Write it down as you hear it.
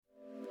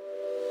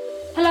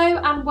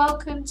and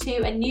welcome to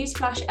a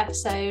Newsflash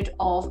episode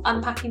of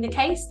Unpacking the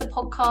Case, the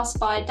podcast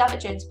by David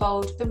Jones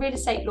Bold, the real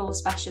estate law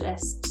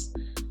specialists.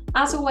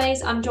 As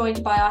always, I'm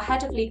joined by our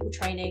head of legal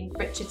training,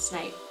 Richard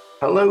Snape.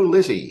 Hello,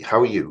 Lizzie. How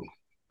are you?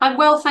 I'm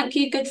well, thank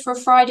you. Good for a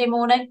Friday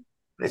morning.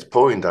 It's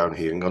pouring down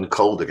here and gone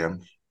cold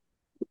again.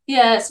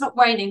 Yeah, it's not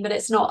raining, but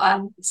it's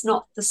not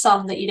the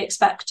sun that you'd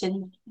expect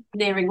in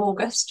nearing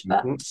August.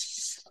 But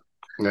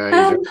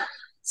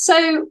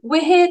So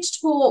we're here to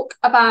talk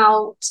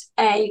about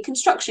a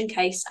construction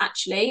case,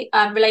 actually,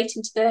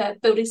 relating to the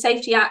Building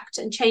Safety Act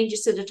and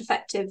changes to the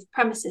Defective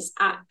Premises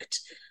Act.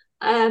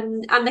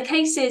 And the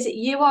case is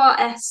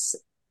URS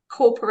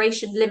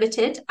Corporation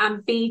Ltd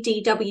and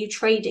BDW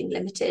Trading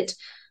Ltd.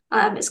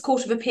 It's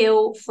Court of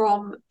Appeal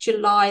from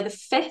July the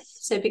 5th,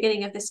 so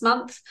beginning of this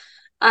month.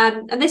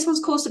 And this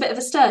one's caused a bit of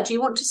a stir. Do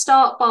you want to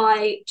start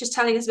by just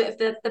telling us a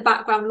bit of the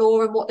background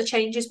law and what the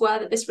changes were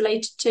that this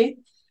related to?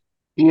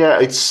 Yeah,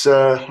 it's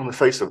on the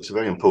face of it, it's a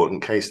very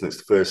important case, and it's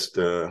the first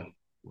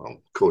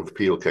Court of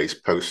Appeal case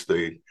post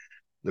the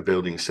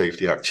Building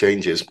Safety Act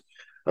changes.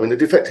 I mean, the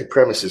Defective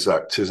Premises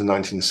Act is a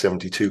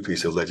 1972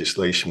 piece of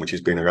legislation which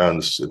has been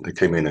around. It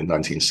came in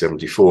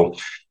 1974,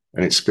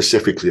 and it's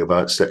specifically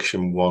about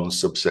Section 1,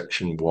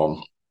 subsection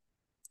 1,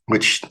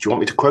 which, do you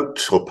want me to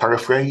quote or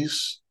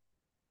paraphrase?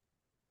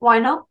 Why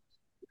not?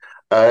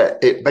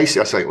 It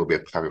basically, I say it will be a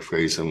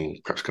paraphrase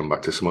and perhaps come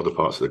back to some other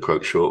parts of the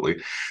quote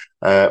shortly.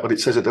 But it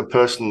says that a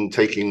person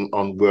taking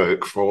on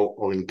work for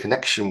or in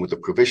connection with the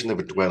provision of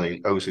a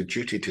dwelling owes a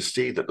duty to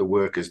see that the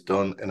work is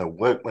done in a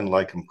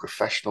workmanlike and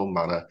professional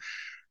manner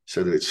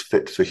so that it's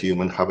fit for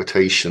human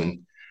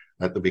habitation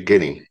at the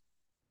beginning.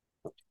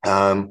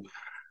 And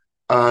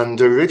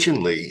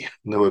originally,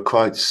 there were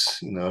quite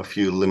a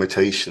few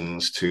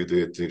limitations to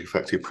the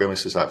Defective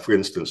Premises Act. For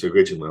instance,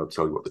 originally, I'll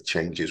tell you what the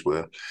changes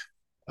were.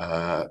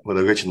 Well,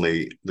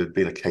 originally, there'd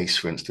been a case,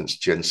 for instance,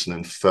 Jensen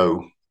and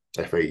Faux,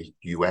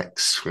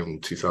 F-A-U-X, from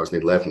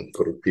 2011,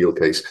 Court of Appeal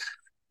case,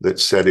 that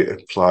said it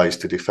applies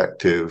to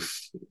defective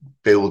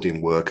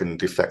building work and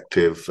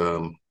defective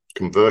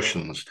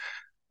conversions,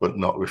 but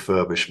not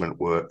refurbishment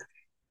work.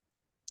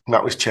 And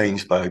that was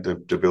changed by the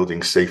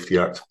Building Safety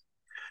Act.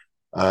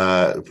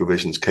 The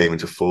provisions came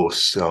into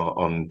force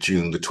on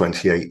June the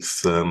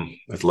 28th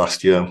of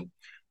last year,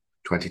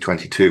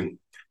 2022.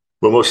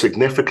 But more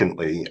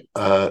significantly,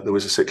 there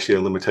was a 6-year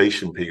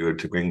limitation period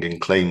to bring in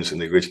claims in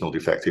the original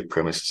Defective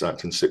Premises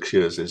Act, and 6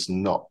 years is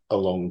not a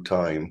long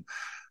time.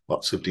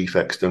 Lots of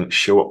defects don't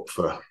show up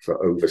for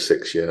over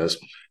 6 years.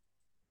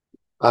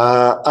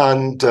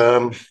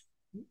 I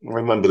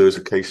remember there was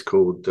a case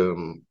called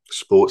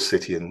Sports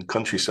City and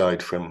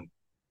Countryside from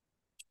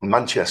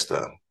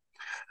Manchester,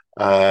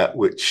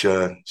 which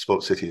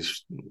Sports City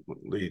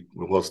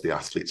was the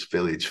athletes'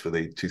 village for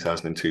the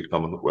 2002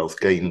 Commonwealth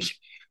Games.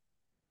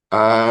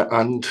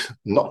 And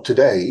not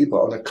today, but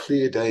on a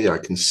clear day, I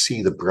can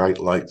see the bright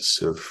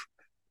lights of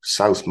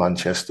South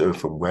Manchester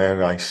from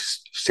where I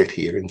sit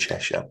here in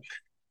Cheshire.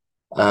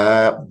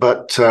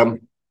 But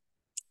in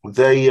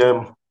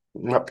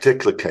that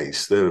particular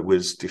case, there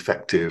was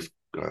defective,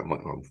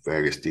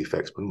 various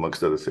defects, but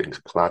amongst other things,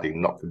 cladding,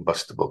 not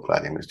combustible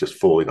cladding, it's just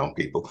falling on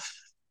people.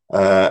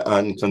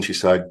 And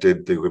Countryside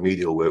did the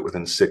remedial work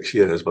within 6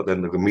 years, but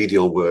then the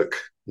remedial work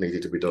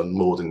needed to be done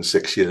more than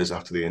 6 years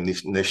after the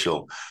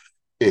initial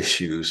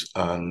issues,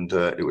 and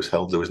it was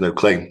held there was no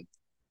claim.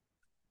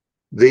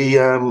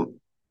 The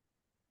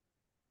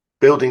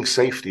Building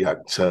Safety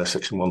Act,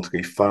 Section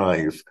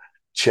 135,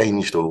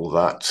 changed all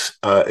that.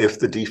 If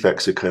the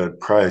defects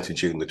occurred prior to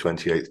June the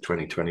 28th,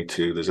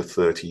 2022, there's a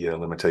 30-year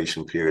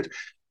limitation period.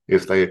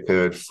 If they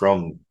occurred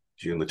from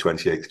June the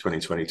 28th,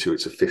 2022,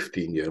 it's a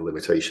 15-year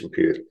limitation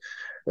period.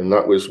 And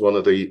that was one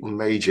of the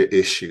major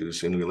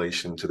issues in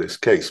relation to this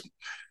case.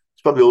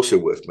 It's probably also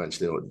worth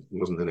mentioning, it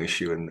wasn't an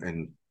issue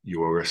in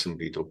URS and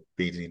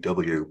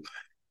BDW,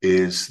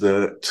 is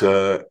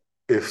that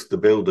if the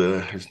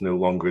builder is no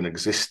longer in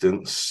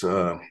existence,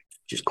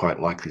 which is quite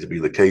likely to be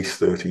the case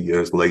 30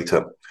 years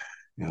later,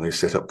 they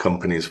set up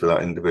companies for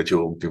that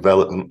individual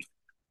development,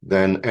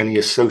 then any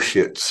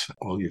associate,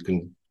 or you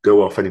can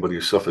go off, anybody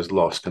who suffers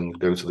loss can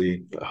go to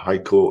the High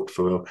Court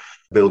for a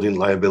building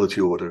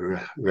liability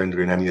order,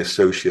 rendering any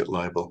associate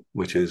liable,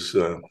 which is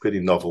a pretty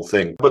novel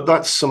thing. But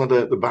that's some of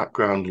the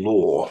background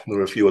law. There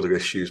are a few other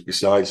issues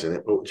besides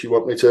it. But do you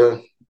want me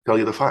to tell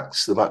you the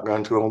facts, the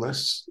background to all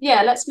this?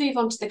 Yeah, let's move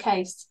on to the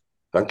case.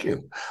 Thank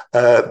you.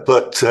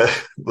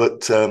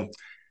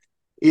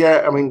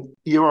 Yeah, I mean,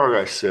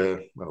 URS,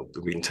 they've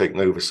been taken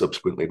over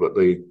subsequently, but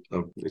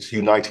it's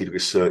United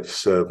Research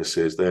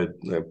Services. They're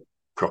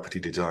property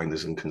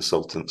designers and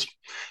consultants,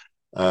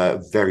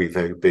 very,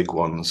 very big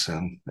ones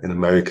in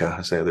America.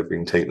 I say they've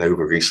been taken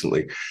over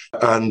recently.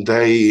 And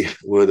they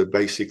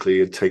basically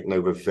had taken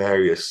over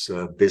various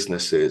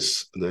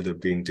businesses that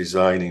have been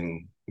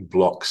designing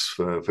blocks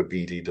for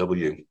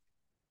BDW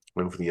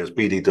over the years.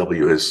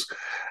 BDW is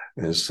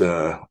it's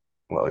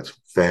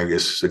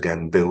various,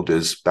 again,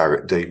 builders,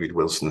 Barrett, David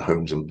Wilson,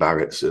 Homes and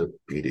Barrett's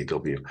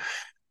BDW,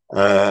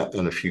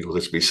 and a few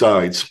others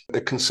besides.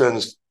 It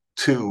concerns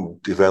two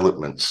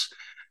developments.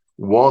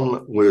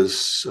 One was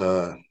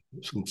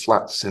some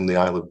flats in the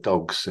Isle of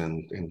Dogs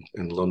in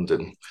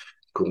London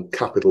called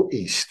Capital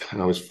East.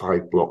 And I was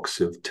 5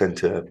 blocks of 10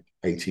 to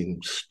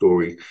 18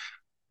 story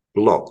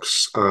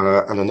blocks.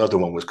 And another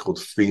one was called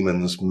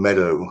Freeman's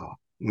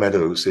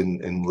Meadows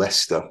in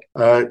Leicester.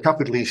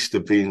 Capital East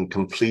had been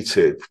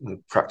completed,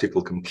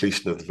 practical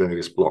completion of the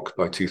various blocks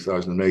by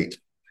 2008.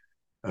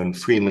 And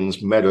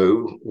Freeman's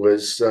Meadow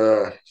was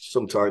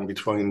sometime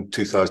between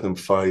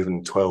 2005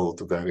 and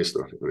 12, there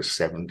were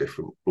 7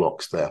 different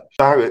blocks there.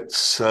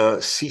 Barratt's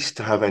ceased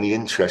to have any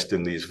interest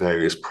in these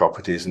various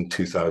properties in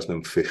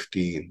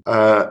 2015.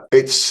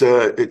 It's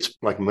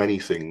like many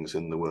things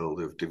in the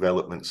world of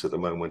developments at the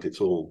moment, it's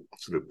all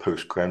sort of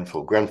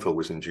post-Grenfell. Grenfell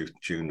was in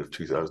June of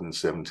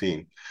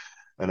 2017.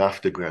 And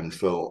after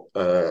Grenfell,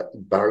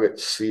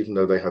 Barratt's, even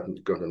though they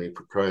hadn't got any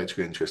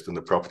proprietary interest, and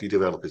the property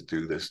developers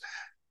do this,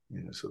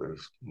 so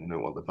there's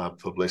want the bad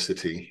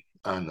publicity,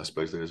 and I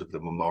suppose there's a bit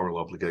of a moral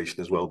obligation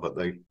as well, but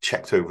they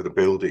checked over the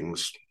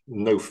buildings.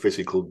 No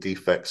physical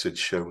defects had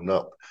shown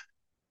up,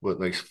 but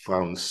they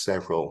found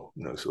several,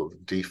 sort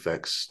of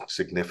defects,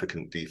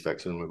 significant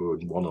defects. And I remember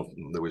in one of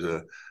them, there was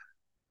a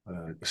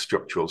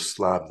structural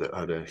slab that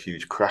had a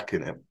huge crack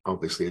in it,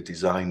 obviously a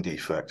design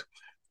defect.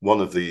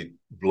 One of the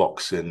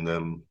blocks in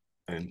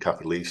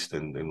Capital East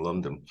in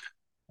London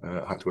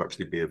had to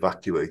actually be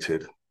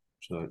evacuated.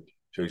 So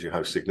shows you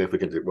how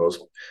significant it was.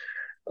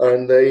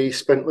 And they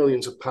spent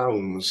millions of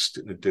pounds,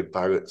 did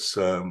Barratt's,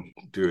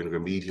 doing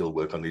remedial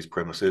work on these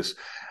premises,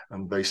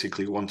 and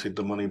basically wanted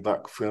the money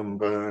back from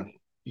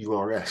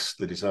URS,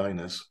 the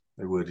designers.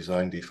 They were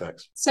design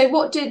defects. So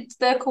what did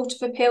the Court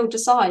of Appeal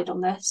decide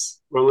on this?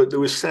 Well, there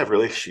were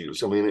several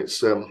issues. I mean,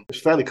 it's a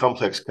fairly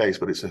complex case,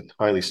 but it's a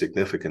highly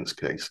significant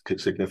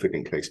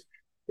case.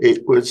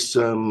 It was...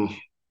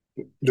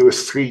 there were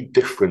 3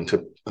 different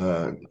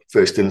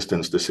first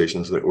instance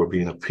decisions that were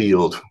being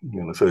appealed.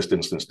 The first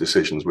instance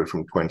decisions were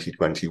from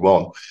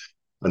 2021.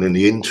 And in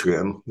the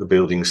interim, the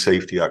Building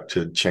Safety Act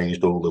had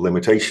changed all the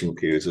limitation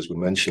periods, as we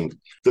mentioned.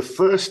 The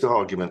first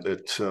argument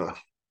that,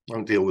 I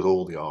won't deal with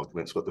all the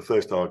arguments, but the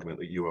first argument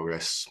that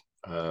URS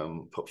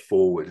put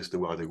forward as to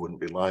why they wouldn't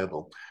be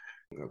liable,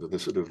 the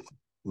sort of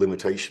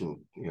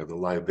limitation, the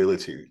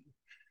liability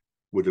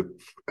would have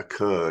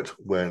occurred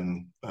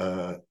when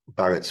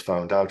Barratt's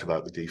found out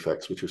about the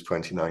defects, which was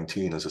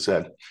 2019, as I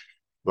said,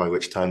 by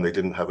which time they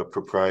didn't have a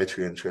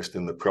proprietary interest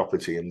in the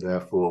property, and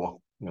therefore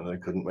they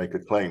couldn't make a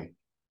claim.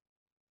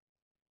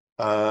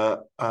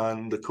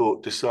 And the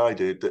court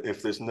decided that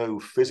if there's no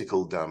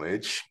physical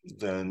damage,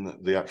 then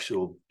the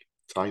actual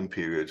time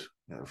period,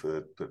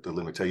 for the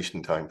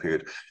limitation time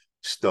period,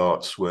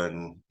 starts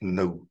when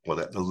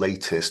at the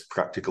latest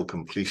practical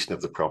completion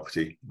of the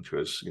property, which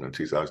was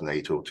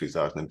 2008 or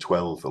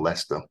 2012 for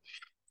Leicester.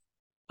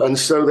 And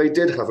so they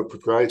did have a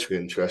proprietary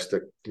interest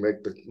that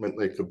meant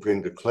they could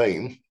bring a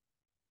claim.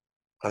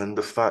 And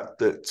the fact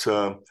that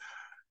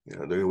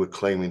they were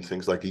claiming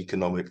things like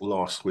economic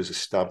loss was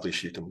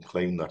established, you can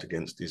claim that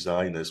against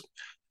designers.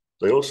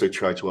 They also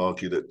tried to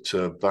argue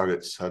that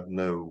Barratt's had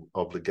no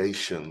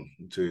obligation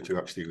to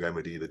actually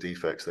remedy the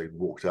defects. They'd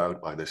walked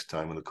out by this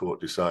time, and the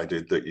court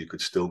decided that you could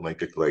still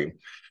make a claim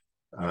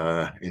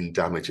in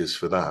damages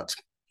for that.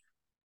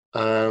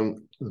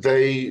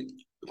 They,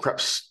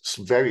 perhaps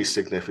very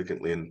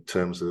significantly in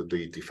terms of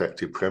the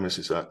Defective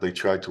Premises Act, they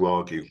tried to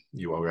argue,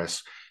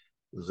 URS,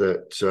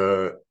 that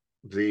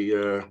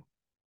the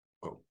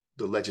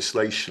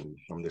legislation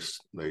from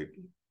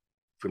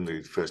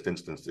the first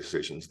instance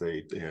decisions,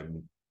 they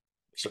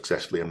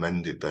successfully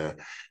amended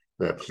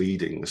their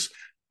pleadings.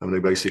 And they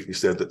basically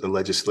said that the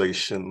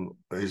legislation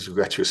is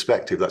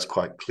retrospective. That's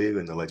quite clear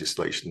in the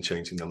legislation,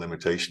 changing the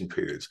limitation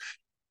periods.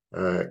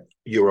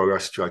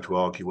 URS tried to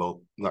argue,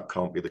 well, that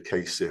can't be the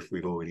case if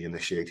we've already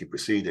initiated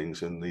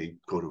proceedings, and the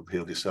Court of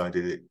Appeal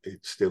decided it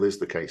still is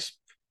the case.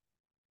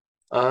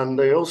 And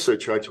they also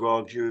tried to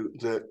argue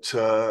that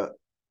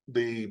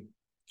the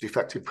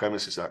Defective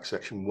Premises Act,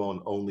 Section 1,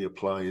 only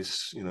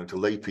applies, to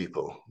lay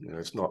people.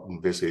 It's not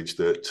envisaged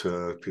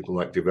that people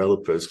like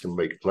developers can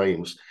make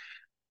claims.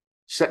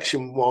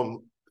 Section 1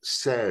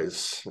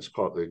 says, as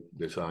part of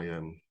this I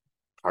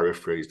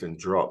paraphrased and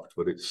dropped,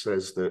 but it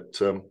says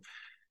that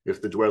if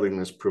the dwelling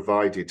is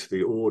provided to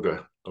the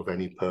order of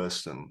any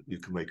person, you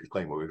can make a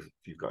claim, or if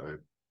you've got a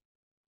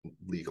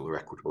legal or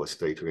equitable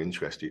estate or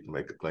interest, you can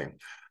make a claim.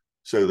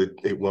 So that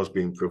it was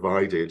being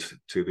provided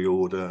to the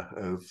order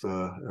of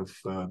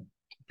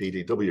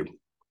BDW.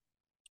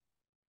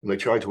 And they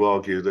tried to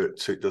argue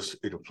that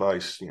it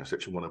applies,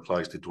 Section 1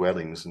 applies to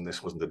dwellings, and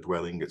this wasn't a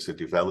dwelling, it's a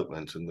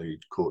development, and the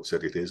court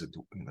said it is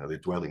the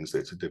dwellings,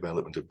 it's a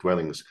development of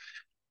dwellings.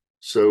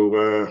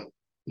 So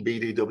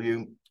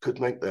BDW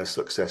could make their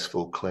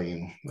successful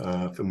claim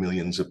for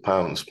millions of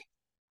pounds.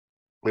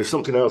 There's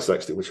something else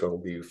actually which I'll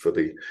leave for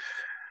the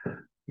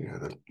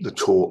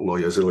tort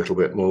lawyers a little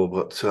bit more,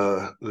 but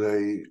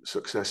they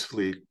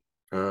successfully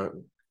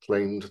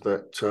claimed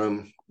that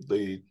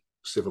the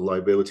Civil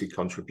Liability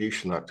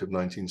Contribution Act of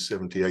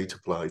 1978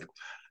 applied,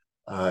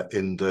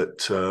 in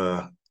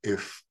that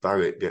if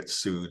Barrett gets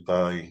sued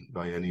by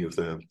any of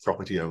the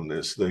property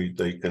owners,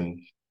 they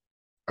can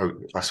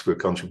ask for a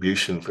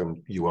contribution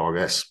from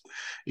URS,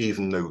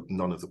 even though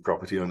none of the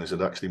property owners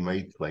had actually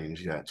made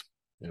claims yet,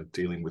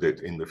 dealing with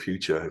it in the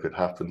future if it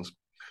happens.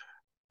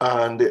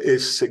 And it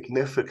is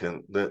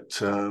significant that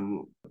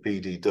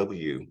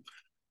BDW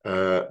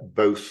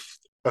both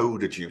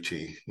owed a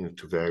duty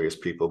to various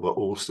people, but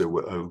also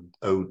were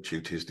owed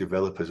duties.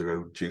 Developers are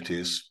owed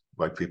duties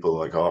by people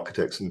like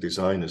architects and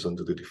designers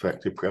under the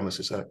Defective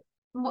Premises Act.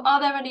 Are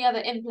there any other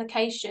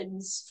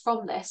implications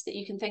from this that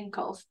you can think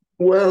of?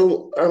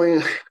 Well, I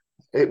mean,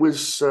 it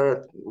was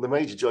the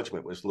major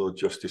judgment was Lord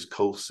Justice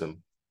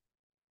Colson,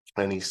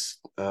 and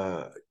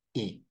so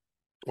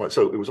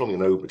it was only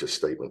an overture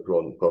statement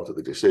rather than part of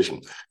the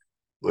decision,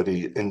 but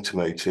he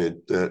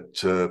intimated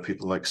that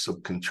people like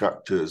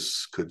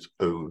subcontractors could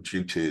owe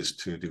duties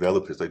to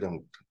developers. They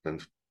don't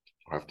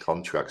have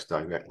contracts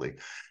directly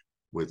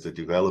with the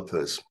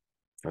developers,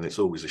 and it's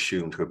always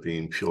assumed to have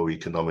been pure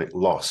economic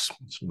loss.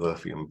 It's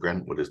Murphy and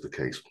Brentwood is the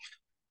case,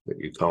 that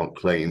you can't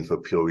claim for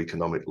pure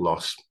economic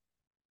loss.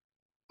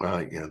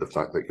 The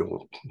fact that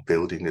your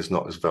building is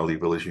not as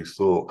valuable as you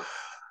thought.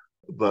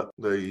 But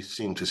they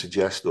seem to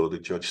suggest, or the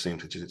judge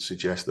seemed to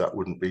suggest, that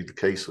wouldn't be the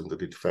case under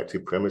the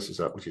Defective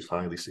Premises Act, which is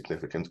highly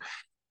significant.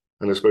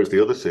 And I suppose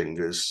the other thing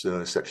is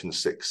Section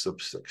 6,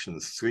 subsection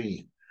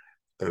 3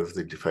 of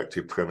the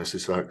Defective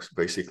Premises Act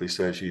basically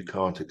says you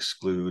can't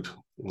exclude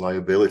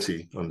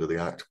liability under the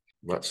Act.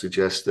 That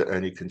suggests that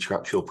any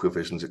contractual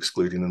provisions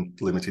excluding and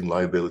limiting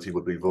liability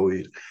would be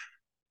void.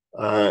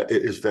 It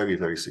is a very,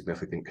 very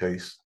significant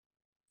case.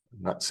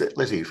 And that's it,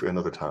 Lizzie, for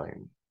another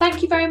time.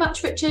 Thank you very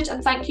much, Richard,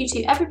 and thank you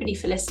to everybody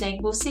for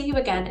listening. We'll see you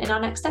again in our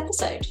next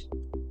episode.